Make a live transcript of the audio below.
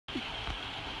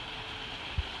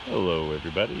Hello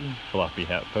everybody, Floppy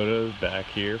Hat Photos back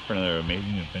here for another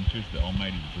amazing adventures, the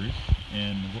almighty Bruce.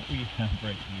 And what we have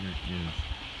right here is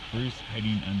Bruce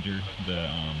hiding under the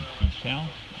beach towel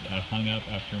that hung up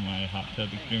after my hot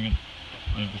tub experience.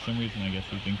 And for some reason I guess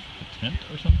he thinks it's a tent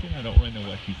or something. I don't really know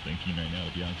what he's thinking right now,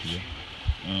 to be honest with you.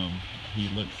 He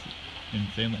looks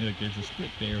insanely like there's a stick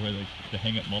there where to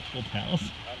hang up multiple towels.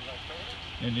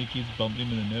 And it keeps bumping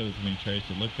him in the nose when he tries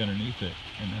to look underneath it.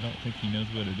 And I don't think he knows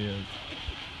what it is.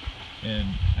 And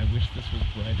I wish this was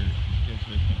brighter. You guys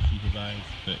really can't see his eyes,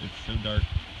 but it's so dark.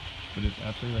 But it's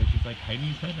absolutely like he's like hiding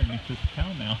his head underneath this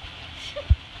towel now.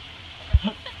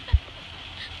 I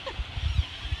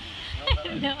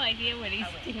have no idea what he's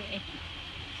doing.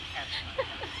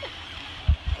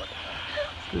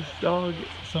 This dog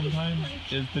sometimes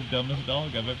is the dumbest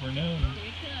dog I've ever known.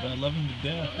 But I love him to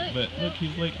death. But look,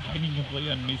 he's like hiding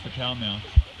completely underneath the towel now.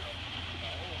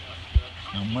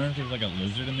 I'm wondering if there's like a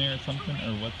lizard in there or something,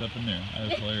 or what's up in there.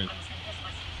 That is hilarious.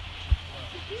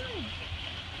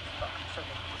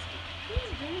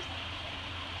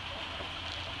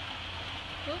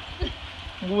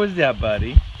 What was that,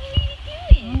 buddy? What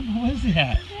are you doing? What was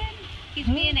that? He's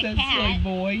being a that cat. silly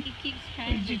boy. He keeps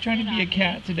trying Is you trying to be a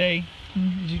cat today?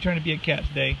 Is you trying to be a cat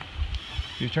today?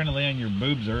 He was trying to lay on your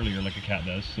boobs earlier like a cat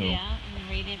does, so. Yeah, and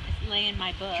lay in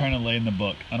my book. Trying to lay in the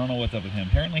book. I don't know what's up with him.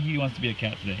 Apparently he wants to be a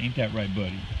cat today. Ain't that right,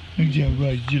 buddy? Ain't that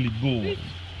right, silly boy?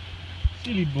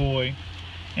 Silly boy.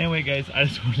 Anyway, guys, I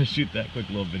just wanted to shoot that quick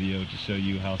little video to show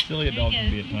you how silly a dog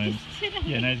can be at times.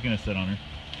 Yeah, now he's going to sit on her.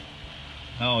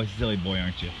 Oh, he's a silly boy,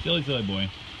 aren't you? Silly, silly boy.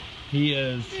 He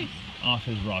is off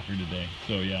his rocker today.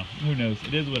 So, yeah, who knows?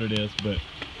 It is what it is, but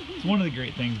it's one of the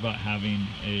great things about having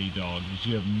a dog is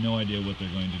you have no idea what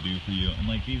they're going to do for you. And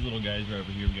like these little guys right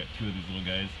over here, we got two of these little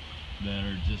guys that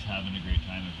are just having a great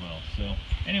time as well. So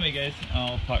anyway, guys,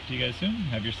 I'll talk to you guys soon.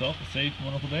 Have yourself a safe,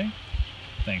 wonderful day.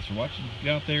 Thanks for watching.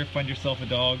 Get out there, find yourself a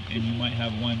dog, and you might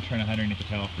have one trying to hide underneath the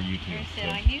towel for you too. So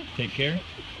take care,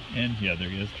 and yeah, there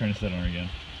he is, trying to sit on her again.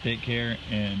 Take care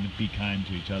and be kind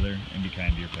to each other and be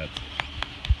kind to your pets.